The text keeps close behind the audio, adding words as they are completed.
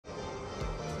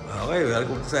Okay,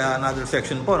 welcome sa another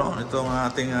section po, no? Itong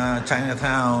ating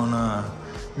Chinatown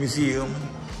Museum.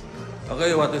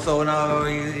 Okay, what we saw now,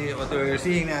 what we're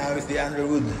seeing now is the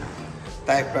Underwood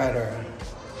typewriter.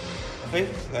 Okay,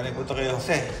 galing po ito kay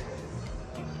Jose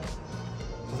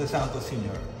Santos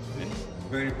Sr. Okay?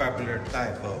 Very popular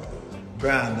type of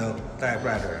brand of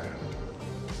typewriter.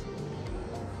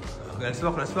 Okay, let's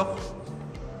look.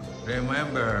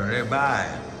 Remember,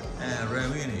 rebuy, and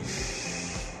reminish.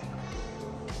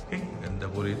 Okay, ganda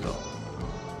po dito.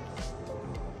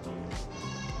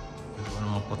 Ito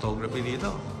mga photography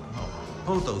dito. Oh,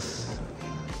 photos.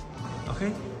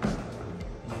 Okay?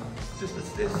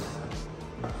 What's this?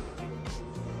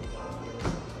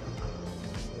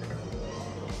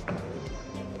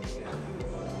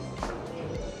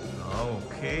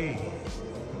 Okay.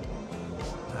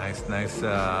 Nice,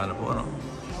 ano po, ano?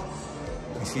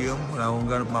 Museum. Wala akong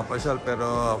ganap mapasyal,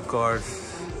 pero of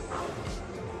course,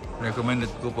 recommended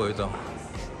ko po ito.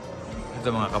 Ito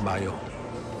mga kabayo.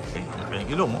 Okay, laki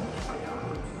yung ilong mo.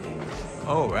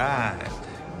 Alright.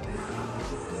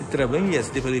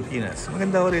 Travelers de Pilipinas.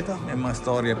 Maganda ko rito. May mga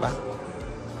storya pa.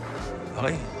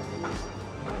 Okay.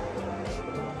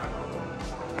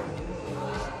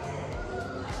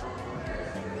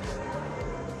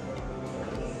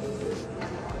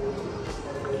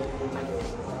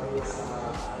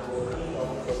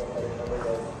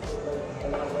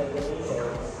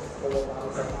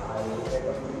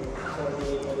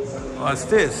 What's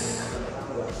this?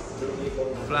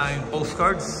 Flying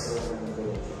postcards?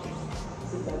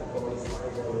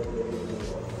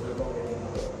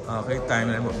 Okay,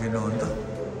 timeline mo ganoon to.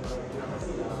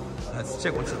 Let's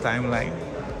check what's the timeline.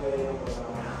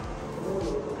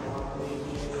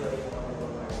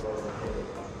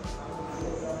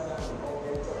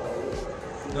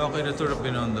 Okay, the tour of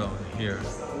Binondo here.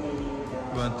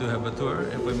 You want to have a tour?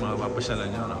 Ito yung mga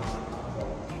papasyalan nyo, no?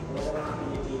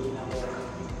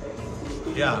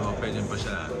 Yeah, pwede pa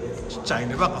siya.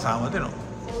 China ba? Kasama din, no?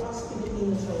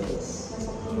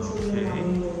 Okay.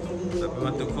 So if you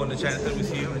want to phone the Chinatown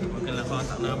Museum, we can have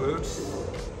contact numbers.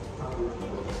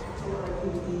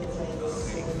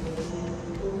 Okay.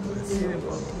 Let's see rin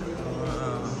po.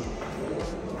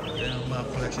 Yan ang mga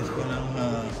collections po ng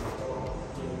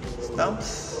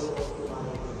stamps.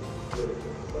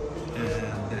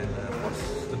 And then,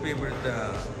 the favorite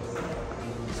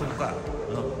suka,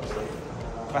 no?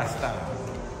 Pasta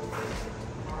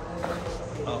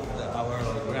of our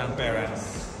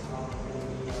grandparents.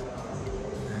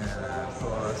 And of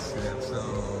course, we have so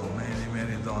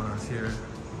many donors here.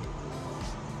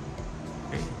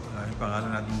 Okay, maraming pangalan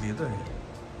natin dito eh.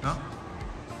 No?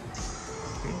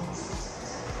 Okay.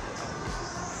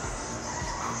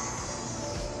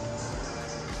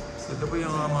 So ito po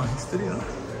yung mga history, no?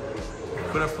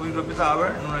 Craft Philosophy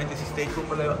Tower, noong 1968 po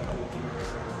pala yun.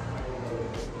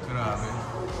 Grabe.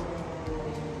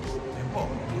 Yan po,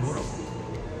 duro.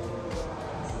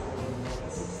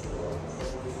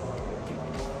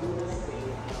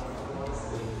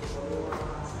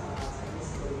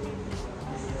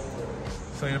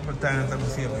 So yun po tayo ng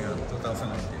museum yun,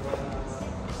 2019.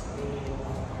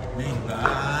 Made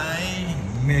by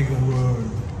Mega World.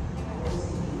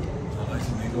 Okay,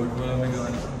 si Mega World wala Mega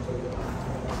World.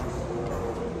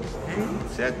 Okay,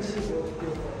 set.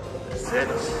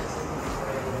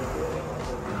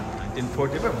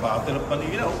 1945, Battle of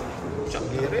Manila.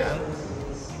 Tsakira yan.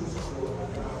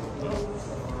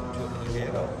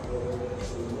 Tsakira.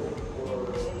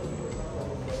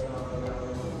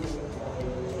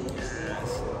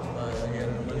 Yes. Yan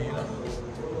ng Manila.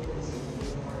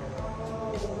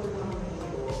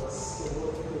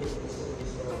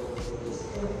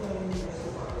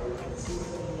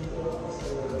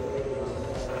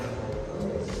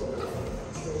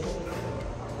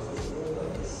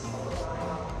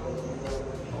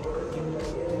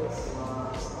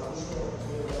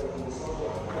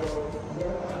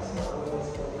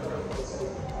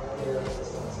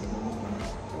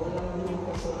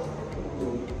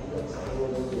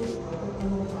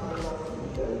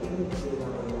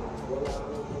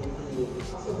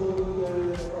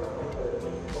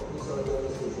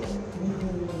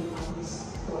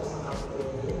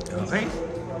 Okay.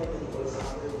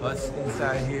 What's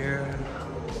inside here?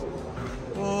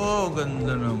 Oh,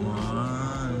 ganda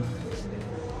naman.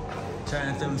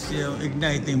 Chinatown Museum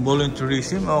igniting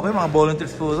volunteerism. Okay, mga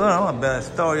volunteers po ito, no? The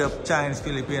story of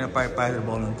Chinese-Filipino firefighter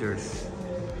volunteers.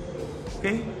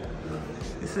 Okay.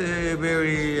 It's a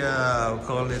very,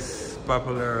 call this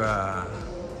popular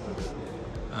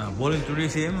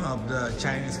volunteerism of the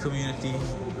Chinese community.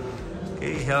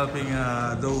 Okay, helping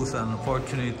those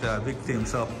unfortunate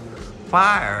victims of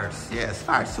fires. Yes,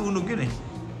 fire, sunog yun eh.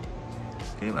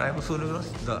 Okay, marami po sunog, no?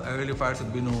 The early fires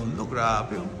of Binondo,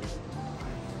 grabe, oh.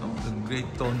 No? The Great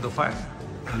Tondo Fire,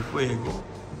 El Fuego.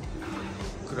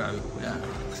 Grabe po yan.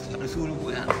 Laki sunog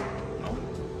po yan. No?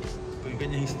 Ito yung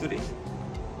kanyang history.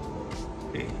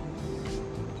 Okay.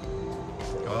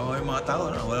 Kawawa yung mga tao,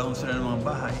 no? Wala kong sila ng mga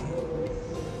bahay.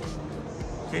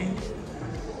 Okay.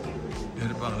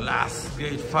 Yun pang last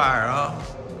great fire, oh.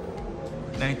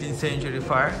 19th century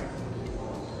fire.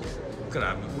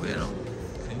 Grabe po yan, oh.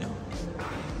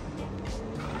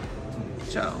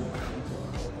 Ciao.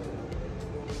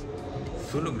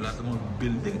 Sunog lahat ng mga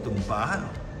building, tumbahan.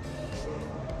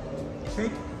 Okay.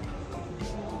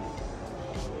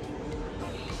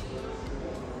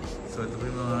 So ito po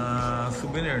yung mga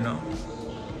souvenir, no?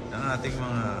 Ng ating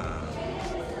mga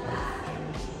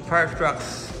fire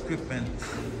trucks equipment.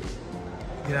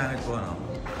 Ginamit po, no?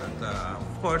 At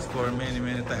of course, for many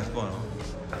times po, no?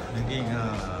 Naging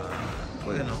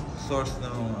po yun, no? Source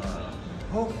ng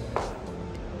hope.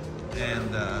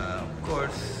 And of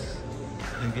course,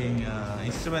 naging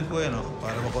instrument po yun, no?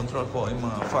 Para makontrol po yung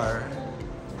mga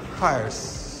fires.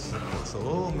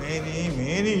 So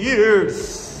many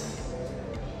years.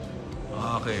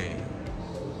 Okay.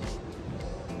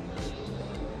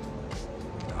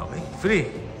 Okay, free.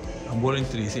 Ang bowling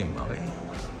threesome, okay?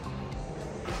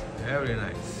 Very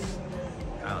nice.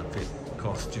 Outfit,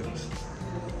 costumes.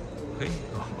 Okay,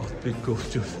 outfit,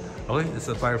 costumes. Okay, that's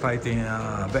the firefighting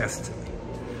vest.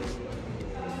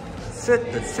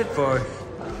 That's it for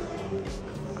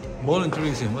bowling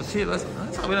tourism. Let's see, sa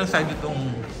kabilang side itong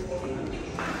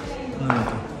ano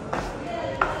ito?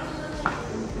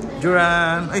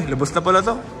 Duran. Ay, labos na pala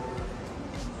to.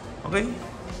 Okay.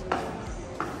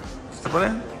 Gusto pala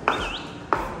yan.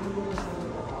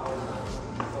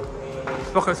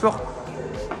 Smoke.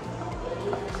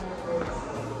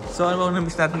 So, ano bang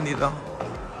na-miss natin dito?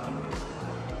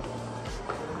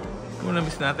 Ano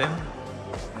na-miss natin?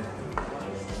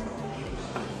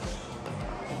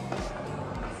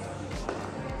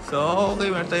 So, okay,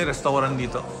 meron tayong restaurant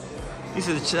dito. This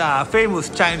is a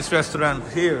famous Chinese restaurant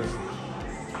here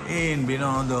in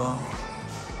Binondo.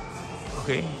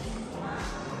 Okay.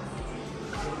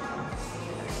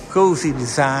 Cozy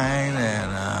design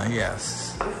and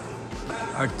yes,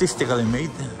 artistically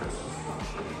made.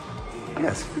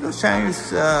 Yes, because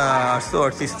Chinese are so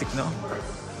artistic, no?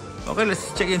 Okay, let's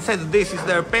check inside. This is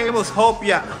their famous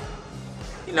hopia.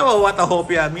 You know what a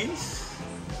hopia means?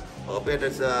 Hopia,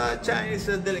 that's a Chinese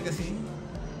delicacy.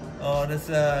 Oh, that's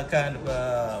a kind of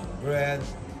bread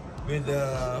with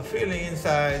filling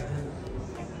inside.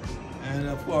 And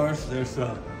of course, there's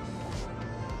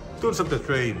tools of the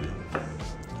trade.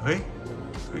 Okay?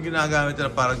 So, ginagamit ito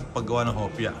para paggawa ng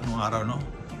hopia nung araw, no?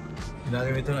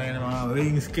 Ginagamit ito ng mga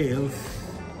weighing scales.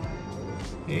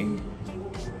 Okay?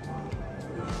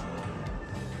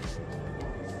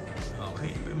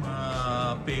 Okay, yung mga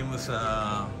famous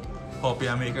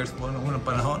hopia makers po noong unang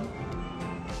panahon.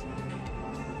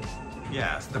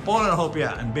 Yes, the Poland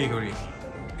hopia and bakery.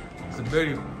 It's a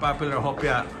very popular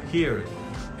hopia here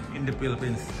in the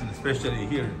Philippines, and especially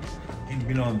here in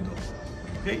Binondo.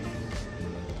 Okay?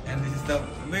 And this is the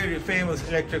very famous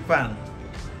electric fan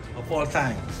of all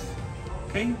times.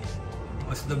 Okay?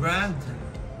 What's the brand?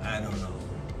 I don't know.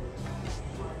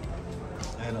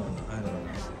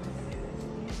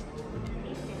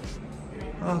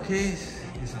 Okay,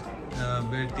 this is a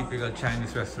very typical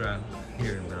Chinese restaurant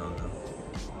here in Manila.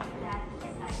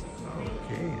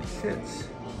 Okay, that's it.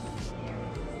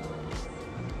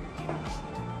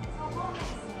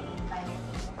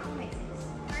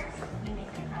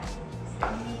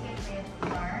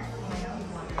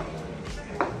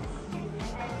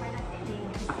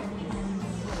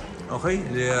 Okay,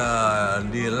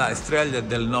 the La Estrella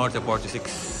del Norte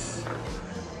 46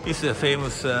 is a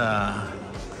famous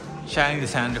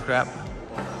Chinese handicraft.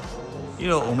 You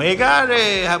know, Omega,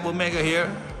 they have Omega here.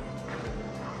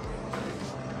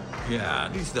 Yeah,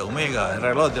 this is the Omega,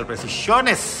 Reloj de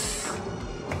Precisiones.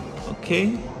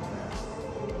 Okay.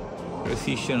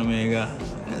 Precision Omega.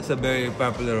 It's a very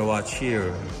popular watch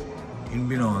here in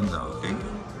Binondo, okay?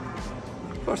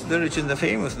 Of course, the rich and the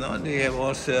famous, no? They have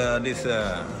also this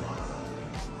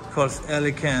called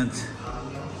elegant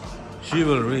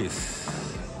jewelries.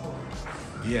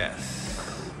 Yes.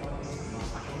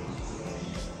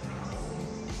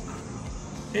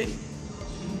 Okay.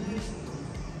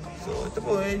 So, ito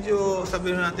po, medyo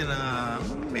sabihin natin na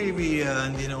maybe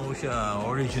hindi na po siya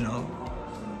original.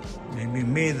 Maybe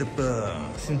made of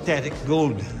synthetic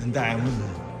gold and diamond.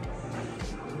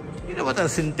 You know what a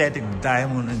synthetic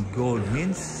diamond and gold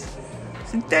means?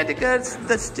 Synthetic, that's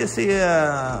just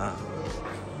a,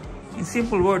 in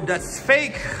simple word, that's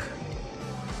fake.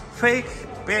 Fake,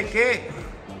 peke.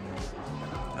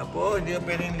 Apo, hindi ka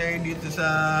pwedeng lagay dito sa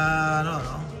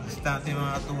stante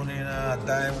mga tunay na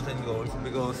diamonds and golds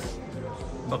because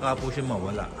baka po siya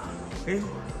mawala. Okay?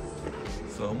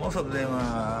 So most of them,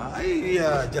 I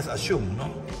just assume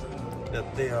that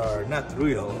they are not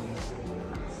real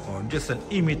or just an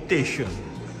imitation.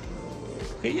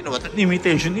 Okay, you know what an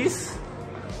imitation is?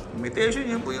 Imitation,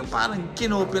 yun po yung parang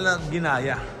kinopy lang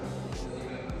ginaya.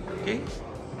 Okay?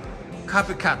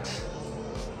 Copycat.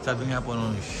 Sabi nga po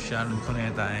nung Sharon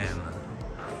Cuneta and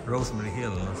Rosemary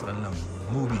Hill sa kanilang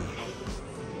movie.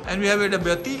 And we have here the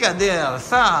Botica del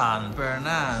San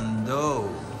Fernando.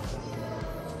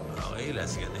 Okay,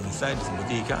 let's get inside this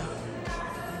Botica.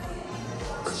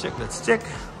 Let's check.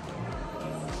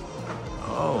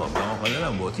 Oh, abangan ko na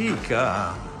lang,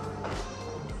 Botica.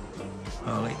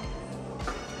 Okay.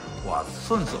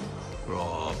 Watson's.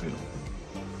 Grabe.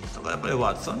 Ito kaya pala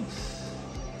Watson's.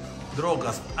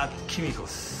 Drogas at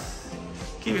químicos.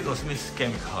 Químicos means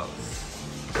chemicals.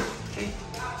 Okay?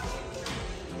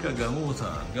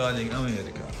 Kagamutan galing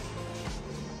Amerika.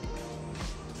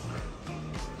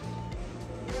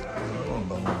 Oh, ang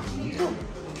bango dito.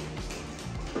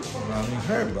 Maraming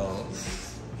herbals.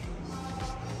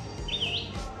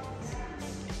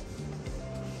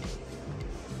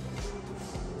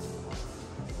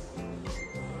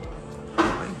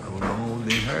 Okay, bango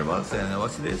din herbals. And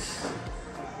what's this?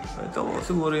 Ito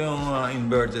siguro yung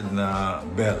inverted na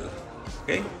bell.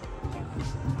 Okay?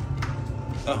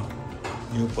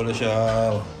 Yung pala siya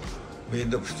made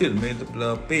of steel, made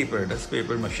of paper. That's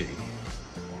paper mache.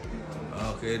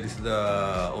 Okay, this is the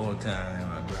old time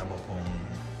gramophone.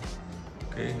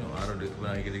 Okay, noong araw dito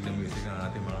pa nakikinig ng music ng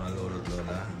ating mga lolo at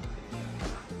lola.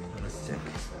 Let's check.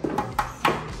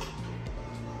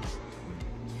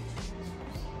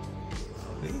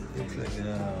 Okay, looks like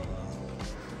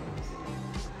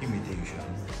imitation.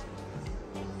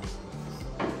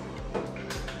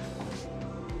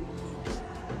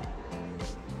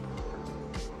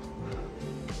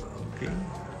 Okay.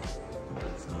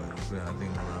 So, ito yung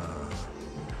ating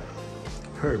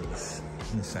herbs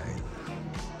inside.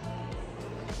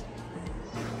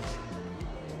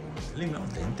 Galing, no?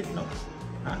 Authentic, no?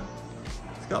 Ha?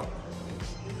 Let's go.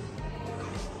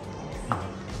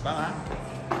 Bang, ha?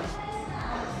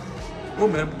 Oh,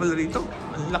 meron pa pala rito.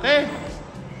 Ang laki!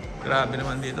 Grabe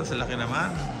naman dito, sa laki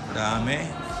naman. Dami.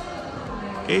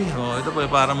 Okay, so ito po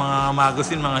para mga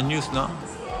magazine, mga news, no?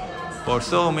 For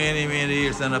so many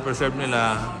years na na-preserve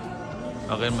nila.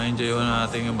 Okay, ma-enjoy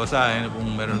natin yung basahin kung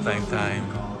meron tayong time.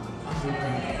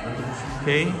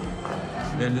 Okay?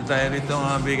 Then tayo rito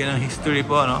bigyan ng history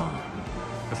po, no?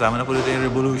 Kasama na po dito yung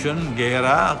revolution,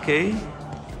 gera, okay?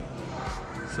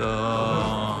 So,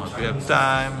 if you have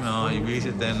time, you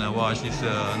visit and watch this,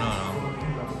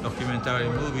 documentary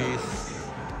movies.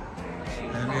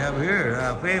 And we have here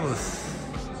famous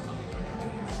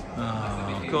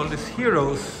called this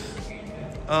Heroes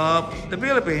of the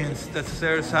Philippines. That's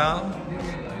Sir Sal.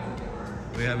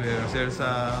 We have here Sir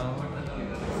Sal.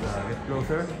 Let's get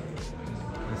closer.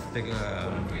 Let's take a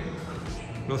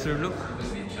closer look.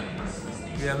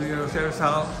 We have here Sir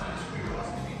Sal.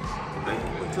 Okay,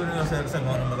 picture nyo Sir Sal.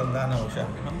 Matanda na ko siya.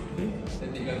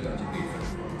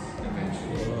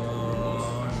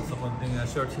 So, konting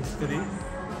short history.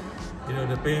 You know,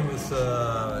 the famous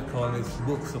call these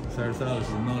books of Sir Sal,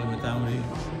 No Limitami,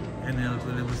 and El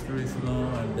Filibusterismo,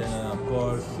 and then of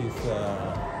course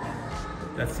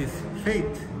that's his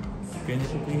fate. Kanya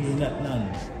po pinatnan.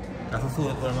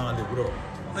 Kasusulat po ng mga libro.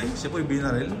 Okay, siya po yung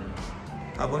binaril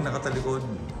habang nakatalikod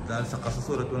dahil sa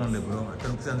kasusulat po ng libro. Ito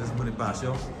ng San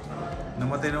Bonifacio.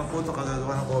 Namatay naman po ito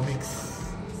kagagawa ng comics.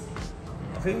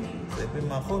 Okay, so ito yung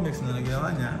mga comics na naginawa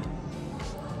niya.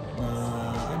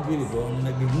 I believe po,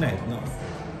 nag-ignite, no?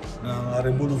 Ng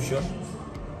revolution.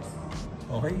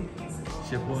 Okay?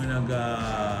 Siya po yung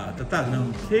nag-tatag ng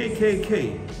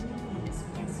KKK.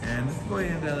 And ito po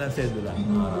yung nag-sedula.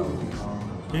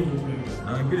 Okay?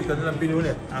 Ang bilis ka nilang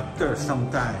pinulit after some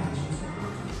time.